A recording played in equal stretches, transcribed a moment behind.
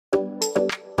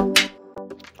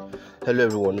Hello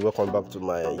everyone, welcome back to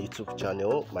my YouTube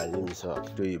channel. My name is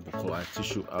Akintoye Ibukun. I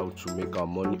teach you how to make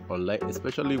money online,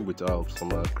 especially with some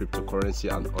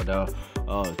cryptocurrency and other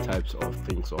types of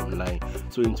things online.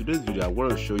 So in today's video, I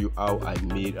want to show you how I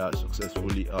made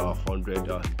successfully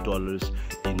 $100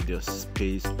 in the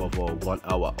space of 1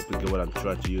 hour. I get what I'm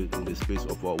trying to use in the space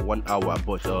of 1 hour,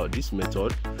 but this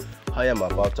method I am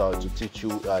about to teach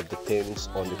you depends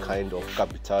on the kind of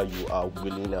capital you are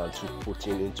willing to put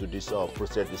into this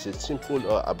process. It's a simple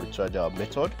arbitrage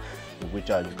method which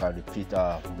you can repeat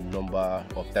number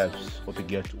of times. Hope you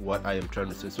get what I am trying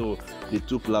to say. So the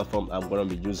two platforms I'm going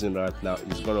to be using right now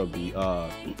is going to be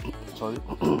sorry.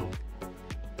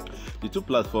 The two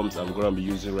platforms I'm going to be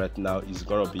using right now is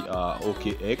going to be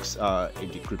OKX,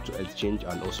 the crypto exchange,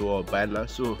 and also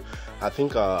Binance. So I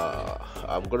think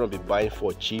I'm going to be buying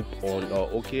for cheap on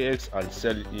OKX and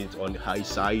selling it on the high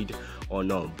side on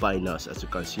Binance, as you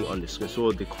can see on the screen.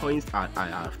 So the coins I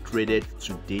have traded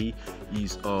today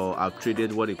is I've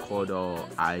traded what they call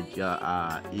ALCX.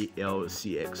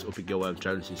 Hope you get what I'm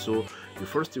trying to say. So the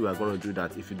first thing we're going to do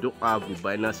that if you don't have a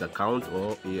Binance account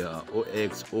or a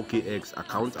OKX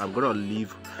account, I'm going to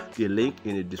leave the link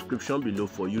in the description below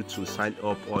for you to sign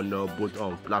up on both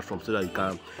platforms so that you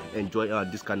can enjoy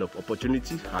this kind of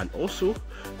opportunity. And also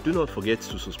do not forget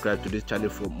to subscribe to this channel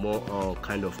for more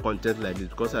kind of content like this,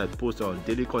 because I post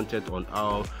daily content on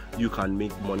how you can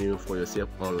make money for yourself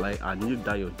online and you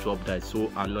done your job that is so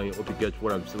annoying. Hope you get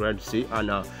what I'm trying to say,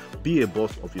 and be a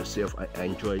boss of yourself and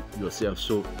enjoy yourself.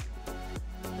 So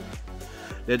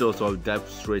let us dive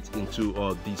straight into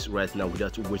this right now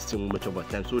without wasting much of our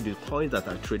time. So the coins that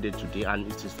I traded today, and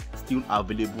it is still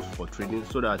available for trading,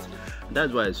 so that's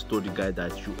why I told the guy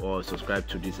that you all subscribe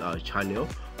to this channel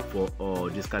for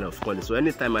this kind of content. So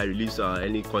anytime I release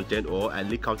any content or I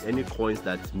leak out any coins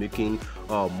that's making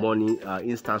money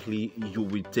instantly, you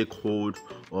will take hold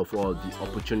of the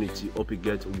opportunity. Hope you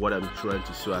get what I'm trying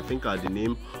to say. So I think the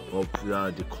name of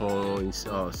the coins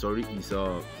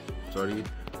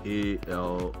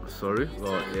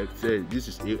this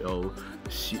is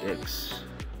ALCX.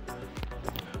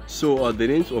 So the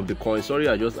names of the coins, sorry,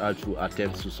 I just had to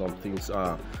attend to some things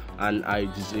and I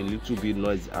just a little bit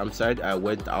noisy outside. I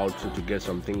went out to get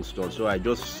some things done, so I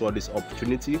just saw this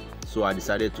opportunity, so I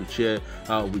decided to share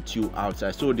with you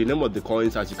outside. So the name of the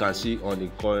coins, as you can see on the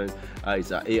coin,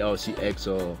 is ALCX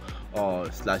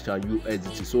slash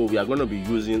USDT. So we are going to be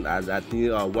using as I think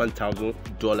 $1,000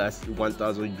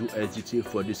 USDT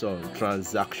for this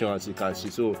transaction, as you can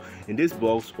see. So in this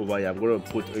box over here, I'm going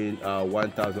to put in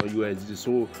 1,000 USDT.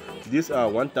 So this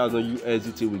 1,000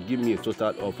 USDT will give me a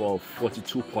total of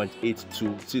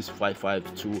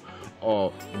 42.82655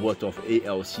 worth of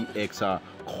ALCX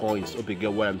coins. Hope you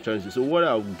get what I'm trying to say. So what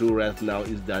I'll do right now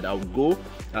is that I'll go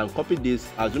and copy this.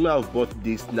 Assuming I've bought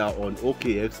this now on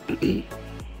OKX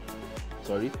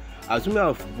sorry, assuming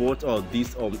I've bought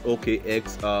this on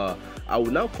OKX, I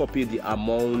will now copy the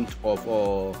amount of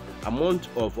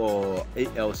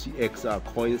ALCX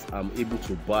coins I'm able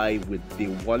to buy with the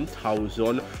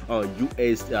 1,000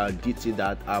 USDT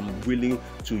that I'm willing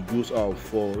to use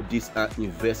for this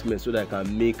investment, so that I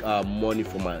can make money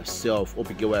for myself. Hope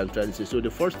you get what I'm trying to say. So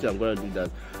the first thing I'm going to do that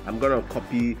I'm going to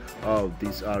copy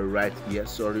this right here.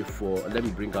 Sorry for, let me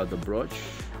bring out the brush.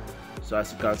 So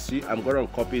as you can see, I'm going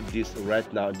to copy this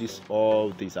right now. All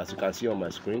this as you can see on my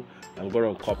screen, I'm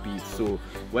going to copy it. So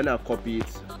when I copy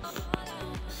it,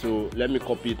 so let me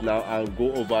copy it now and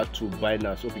go over to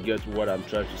Binance. Hope you get what I'm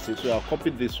trying to say. So I'll copy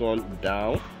this one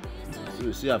down. So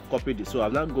you see I've copied it. So I'll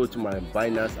now go to my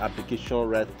Binance application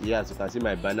right here. As you can see,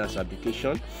 my Binance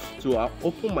application. So I'll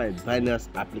open my Binance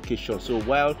application. So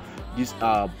while this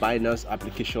Binance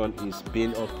application is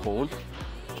being opened,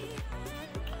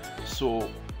 so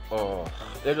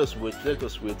let us wait.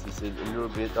 It's a little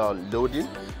bit loading.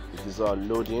 It is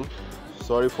loading.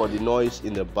 Sorry for the noise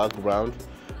in the background.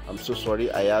 I'm so sorry.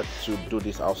 I had to do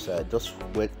this outside. Just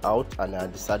went out and I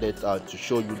decided to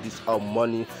show you this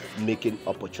money making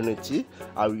opportunity.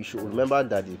 You should remember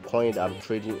that the coin that I'm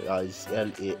trading is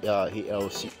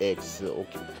ALCX.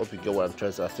 Okay, hope you get what I'm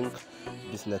trying to say. I think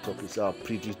this network is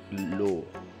pretty low.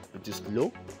 It is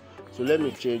low. So let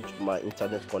me change my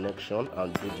internet connection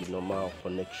and do the normal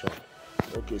connection.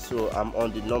 Okay, so I'm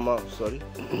on the normal, sorry.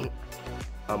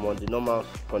 I'm on the normal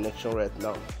connection right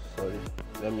now. Sorry.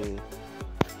 Let me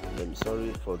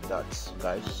sorry for that,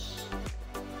 guys.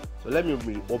 So let me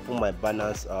reopen my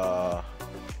Binance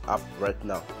app right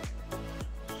now.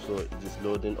 So it is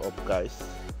loading up, guys.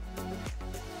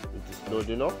 It is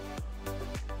loading up.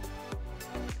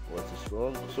 What is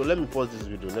wrong? So let me pause this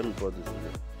video.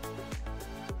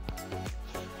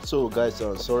 So guys,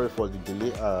 sorry for the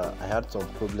delay. I had some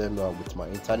problem with my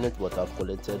internet, but I've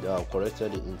corrected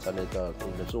the internet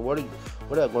problem. So what I'm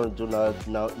going to do now,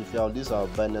 if you're on this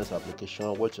Binance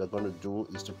application, what you're going to do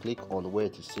is to click on where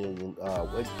it says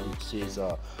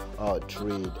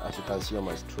trade. As you can see on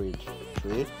my trade,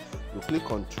 you click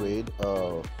on trade.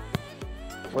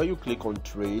 When you click on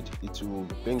trade, it will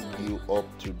bring you up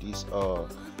to this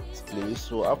place.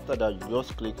 So after that, you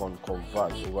just click on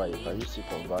convert over here. Can you see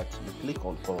convert? You click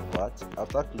on convert.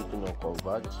 After clicking on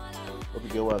convert, hope you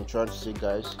get what I'm trying to say,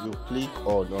 guys. You click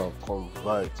on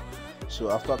convert.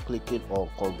 So after clicking on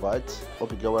convert,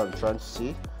 hope you get what I'm trying to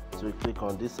say. So you click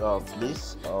on this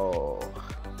place.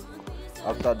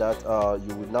 After that,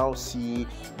 you will now see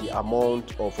the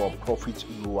amount of profit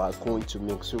you are going to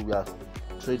make. So we are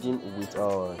trading with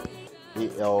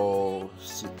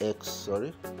ALCX,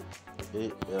 sorry,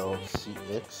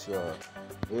 ALCX,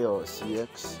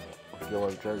 okay,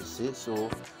 what I'm trying to say. So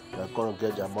we're gonna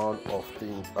get the amount of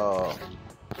thing,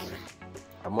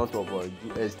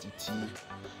 USDT,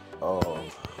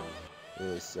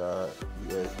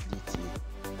 USDT.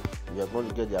 We are going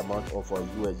to get the amount of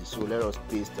USD. So let us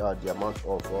paste the amount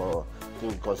of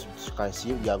thing, because you can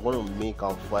see we are going to make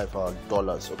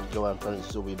 $5. Okay, what I'm trying to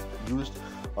say. So we used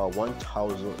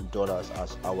 $1,000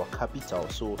 as our capital.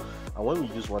 So when we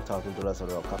use $1,000 as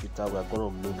our capital, we are going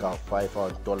to make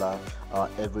 $5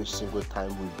 every single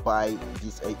time we buy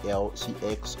this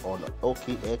ALCX on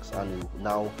OKX, and we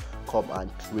now come and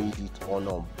trade it on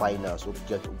Binance. So to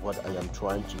get what I am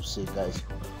trying to say, guys.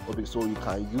 Okay, so you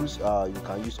can use $100, you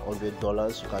can use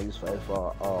 $50, you can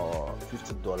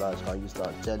use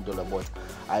 $10, but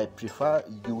I prefer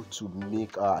you to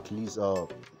make at least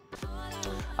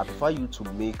I prefer you to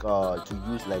make to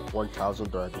use like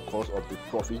 $1,000 because of the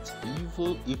profit.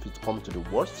 Even if it comes to the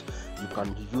worst, you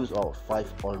can use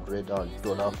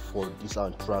 $500 for this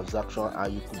transaction,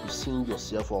 and you could be seeing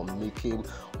yourself making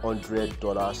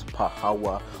 $100 per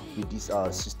hour with this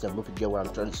system. Don't forget what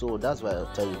I'm trying to say. So that's why I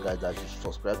tell you guys that you should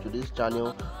subscribe to this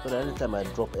channel, so that anytime I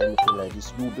drop anything like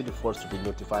this, you will be the first to be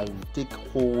notified. You take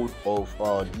hold of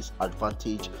this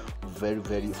advantage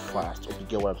very fast. Okay,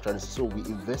 get what I'm trying to say. So we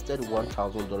invested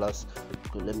 $1,000.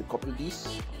 Okay, let me copy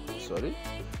this. Sorry,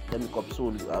 let me copy.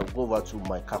 So I'll go over to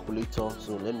my calculator.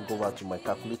 So let me go over to my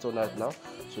calculator right now.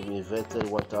 So we invested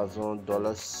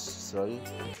 $1,000. Sorry,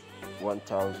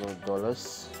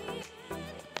 $1,000.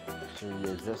 So we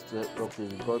invested. Okay,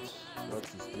 we got, what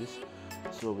is this?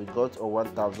 So we got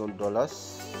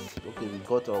 $1,000. Okay, we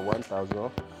got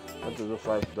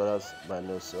 $1,005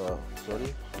 minus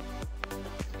sorry,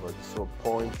 so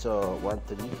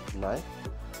 0.139,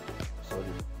 sorry,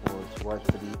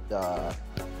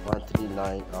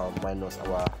 0.139 minus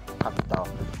our capital.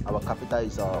 Our capital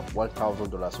is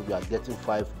 $1,000, so we are getting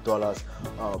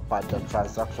 $5 per the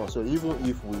transaction. So even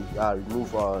if we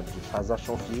remove the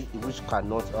transaction fee, which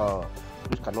cannot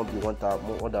be more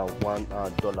than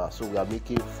 $1, so we are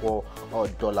making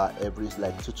 $4 every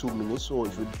like 2 minutes. So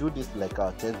if you do this like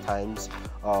 10 times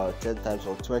or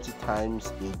 20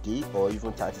 times a day, or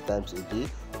even 30 times a day,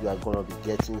 you are going to be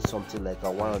getting something like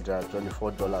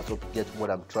 $124. So get what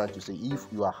I'm trying to say, if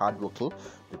you are hardworking,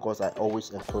 because I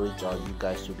always encourage you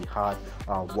guys to be hard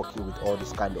working with all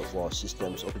this kind of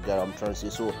systems. Okay, that I'm trying to say.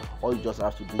 So all you just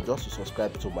have to do just to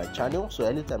subscribe to my channel, so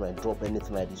anytime I drop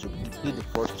anything like this, you'll be the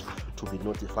first to be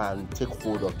notified and take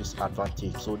hold of this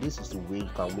advantage. So this is the way you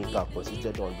can make a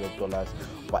consistent $100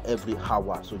 per every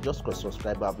hour. So just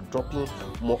subscribe. I'll be dropping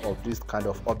more of this kind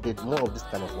of update, more of this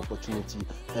kind of opportunity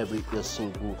every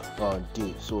single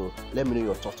day. So let me know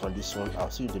your thoughts on this one. I'll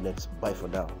see you in the next. Bye for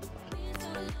now.